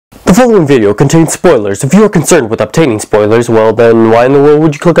following video contains spoilers. If you are concerned with obtaining spoilers, well then why in the world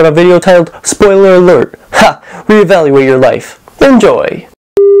would you click on a video titled Spoiler Alert? Ha! Reevaluate your life. Enjoy!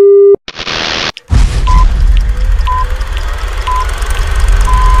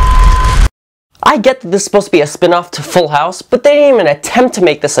 I get that this is supposed to be a spin-off to Full House, but they didn't even attempt to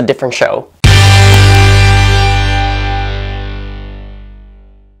make this a different show.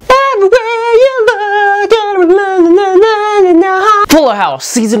 Fuller House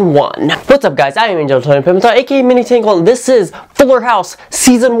Season 1. What's up guys, I am Pimentel, aka MiniTangled, and this is Fuller House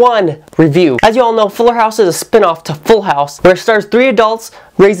Season 1 review. As you all know, Fuller House is a spin-off to Full House, where it stars 3 adults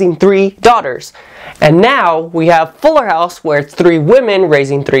raising 3 daughters. And now we have Fuller House, where it's 3 women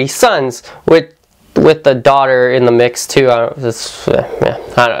raising 3 sons, with the daughter in the mix too. I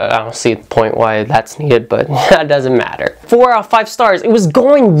don't see the point why that's needed, but that doesn't matter. 4 out of 5 stars. It was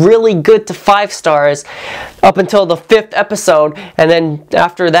going really good to 5 stars up until the 5th episode, and then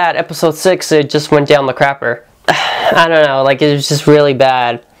after that, episode 6, it just went down the crapper. I don't know, like it was just really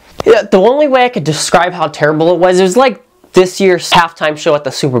bad. Yeah, the only way I could describe how terrible it was like this year's halftime show at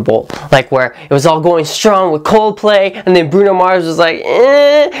the Super Bowl, like where it was all going strong with Coldplay, and then Bruno Mars was like,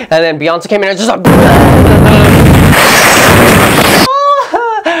 eh, and then Beyonce came in and just like,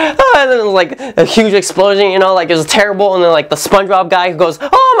 and then it was like a huge explosion, you know, like it was terrible, and then like the SpongeBob guy who goes,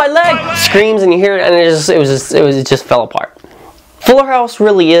 oh my leg, screams, and you hear it, and it just fell apart. Fuller House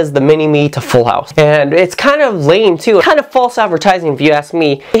really is the mini-me to Full House. And it's kind of lame too. Kind of false advertising if you ask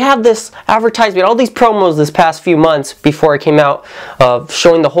me. They have this advertisement, all these promos this past few months before it came out of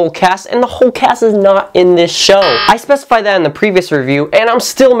showing the whole cast, and the whole cast is not in this show. I specified that in the previous review, and I'm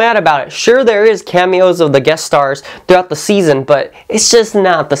still mad about it. Sure, there is cameos of the guest stars throughout the season, but it's just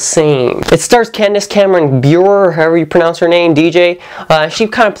not the same. It stars Cameron-Bure, or however you pronounce her name, DJ. She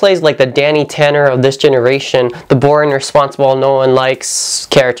kind of plays like the Danny Tanner of this generation, the boring, responsible, no one likes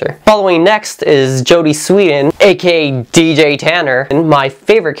character. Following next is Jodie Sweetin, aka DJ Tanner, and my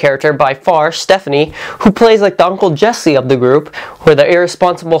favorite character by far, Stephanie, who plays like the Uncle Jesse of the group, where the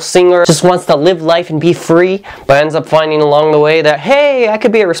irresponsible singer just wants to live life and be free, but ends up finding along the way that, hey, I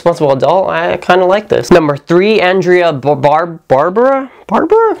could be a responsible adult, I kind of like this. Number 3, Andrea Barbara?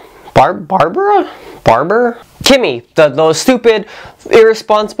 Kimmy, the stupid,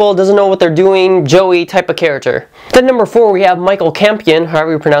 irresponsible, doesn't know what they're doing, Joey type of character. Then number 4, we have Michael Campion,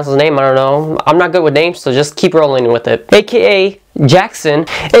 however you pronounce his name, I don't know. I'm not good with names, so just keep rolling with it. AKA Jackson,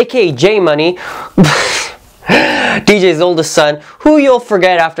 AKA J-Money, DJ's oldest son, who you'll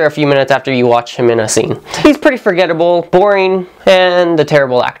forget after a few minutes after you watch him in a scene. He's pretty forgettable, boring, and a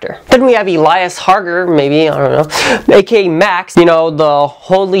terrible actor. Then we have Elias Harger, maybe, I don't know, aka Max, you know, the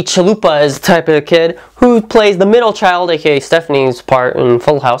holy chalupas type of kid, who plays the middle child, aka Stephanie's part in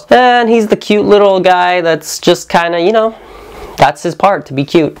Full House. And he's the cute little guy that's just kind of, you know, that's his part, to be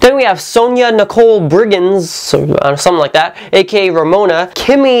cute. Then we have Sonia Nicole Briggins, something like that, aka Ramona,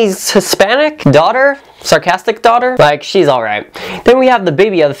 Kimmy's Hispanic daughter, sarcastic daughter, like she's alright. Then we have the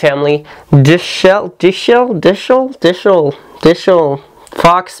baby of the family, Dishel,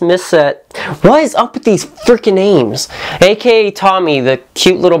 Fox Missette. What is up with these freaking names? AKA Tommy, the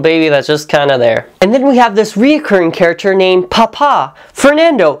cute little baby that's just kind of there. And then we have this reoccurring character named Papa,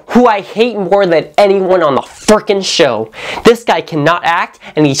 Fernando, who I hate more than anyone on the freaking show. This guy cannot act,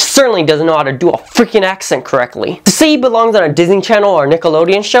 and he certainly doesn't know how to do a freaking accent correctly. To say he belongs on a Disney Channel or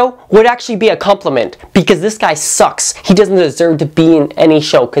Nickelodeon show would actually be a compliment, because this guy sucks. He doesn't deserve to be in any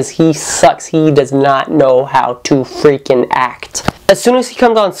show, because he sucks. He does not know how to freaking act. As soon as he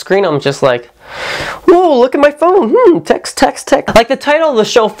comes on screen, I'm just like, whoa, look at my phone, text. Like the title of the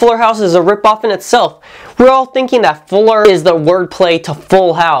show, Fuller House, is a ripoff in itself. We're all thinking that Fuller is the wordplay to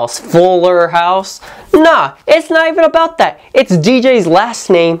Full House. Fuller House? Nah, it's not even about that. It's DJ's last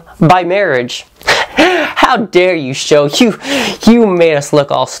name by marriage. How dare you, show? You made us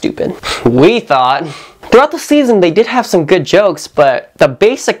look all stupid. We thought. Throughout the season, they did have some good jokes, but the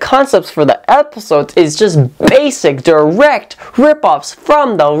basic concepts for the episodes is just basic, direct ripoffs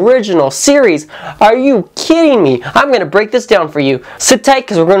from the original series. Are you kidding me? I'm gonna break this down for you. Sit tight,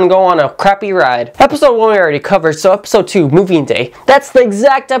 because we're gonna go on a crappy ride. Episode 1 we already covered, so episode 2, moving day. That's the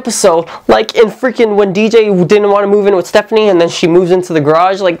exact episode, like in freaking when DJ didn't want to move in with Stephanie, and then she moves into the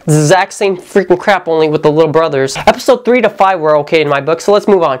garage, like the exact same freaking crap, only with the little brothers. Episode 3 to 5 were okay in my book, so let's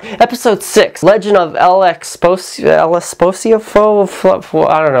move on. Episode 6, Legend of I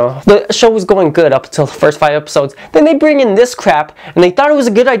don't know. The show was going good up until the first 5 episodes. Then they bring in this crap, and they thought it was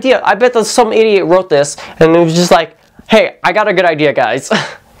a good idea. I bet that some idiot wrote this, and it was just like, hey, I got a good idea, guys.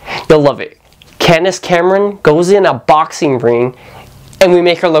 You'll love it. Candace Cameron goes in a boxing ring, and we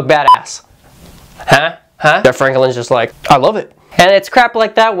make her look badass. Huh? Jeff Franklin's just like, I love it. And it's crap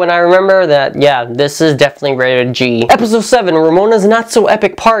like that when I remember that, yeah, this is definitely rated G. Episode 7, Ramona's Not So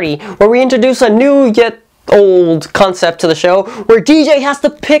Epic Party, where we introduce a new yet old concept to the show, where DJ has to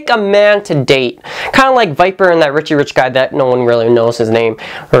pick a man to date. Kind of like Viper and that Richie Rich guy that no one really knows his name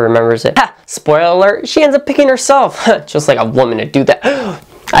or remembers it. Ha! Spoiler alert, she ends up picking herself. Just like a woman to do that.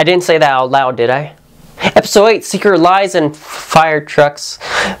 I didn't say that out loud, did I? Episode 8, Secret Lies and Fire Trucks.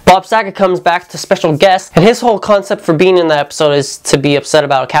 Bob Saget comes back to special guest, and his whole concept for being in the episode is to be upset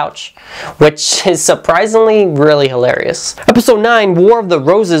about a couch, which is surprisingly really hilarious. Episode 9, War of the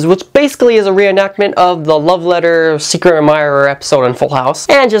Roses, which basically is a reenactment of the Love Letter Secret Admirer episode in Full House.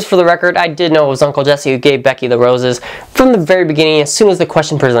 And just for the record, I did know it was Uncle Jesse who gave Becky the roses from the very beginning as soon as the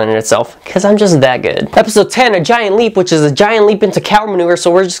question presented itself, because I'm just that good. Episode 10, A Giant Leap, which is a giant leap into cow manure,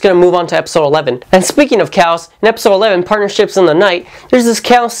 so we're just going to move on to episode 11. And speaking of cows, in episode 11, Partnerships in the Night, there's this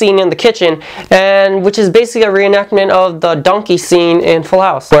cow scene in the kitchen, and which is basically a reenactment of the donkey scene in Full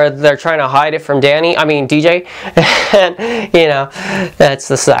House, where they're trying to hide it from DJ, and, you know, that's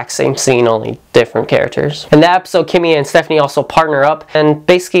the exact same scene, only different characters. In that episode, Kimmy and Stephanie also partner up, and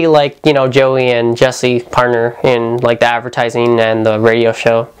basically, like, you know, Joey and Jesse partner in, like, the advertising and the radio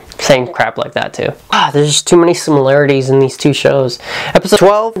show. Same crap like that too. There's just too many similarities in these two shows. Episode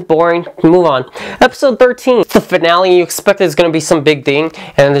 12, boring, move on. Episode 13, the finale. You expect there's going to be some big thing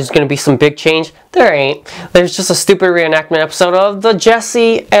and there's going to be some big change. There ain't. There's just a stupid reenactment episode of the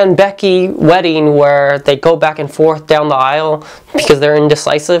Jesse and Becky wedding where they go back and forth down the aisle because they're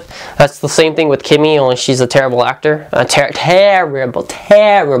indecisive. That's the same thing with Kimmy, only she's a terrible actor. A terrible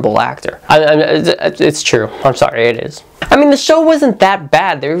actor. It's true. I'm sorry, it is. I mean, the show wasn't that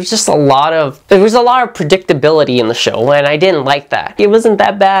bad. There was just a lot of predictability in the show, and I didn't like that. It wasn't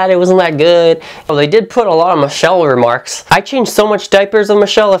that bad. It wasn't that good. Well, they did put a lot of Michelle remarks. I changed so much diapers of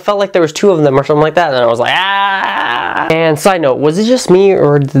Michelle, it felt like there was 2 of them or something like that, and I was like, ah! And side note, was it just me,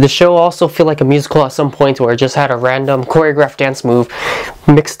 or did the show also feel like a musical at some point where it just had a random choreographed dance move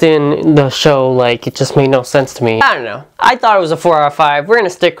mixed in the show? Like, it just made no sense to me. I don't know. I thought it was a 4 out of 5. We're gonna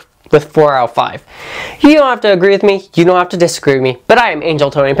stick with 4 out of 5. You don't have to agree with me, you don't have to disagree with me, but I am Angel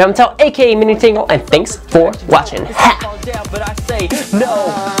Tony Pimentel, aka MiniTangled, and thanks for watching. Ha! But I say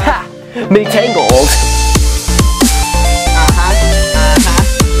no. Ha! MiniTangled.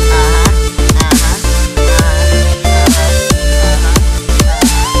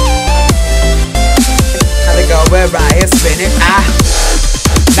 Where I is spinning,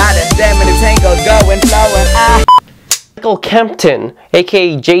 not a damn MiniTangled going flowing, Michael Kempton,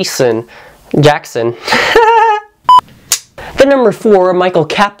 aka Jackson. The number 4, Michael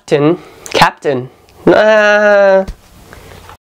Captain.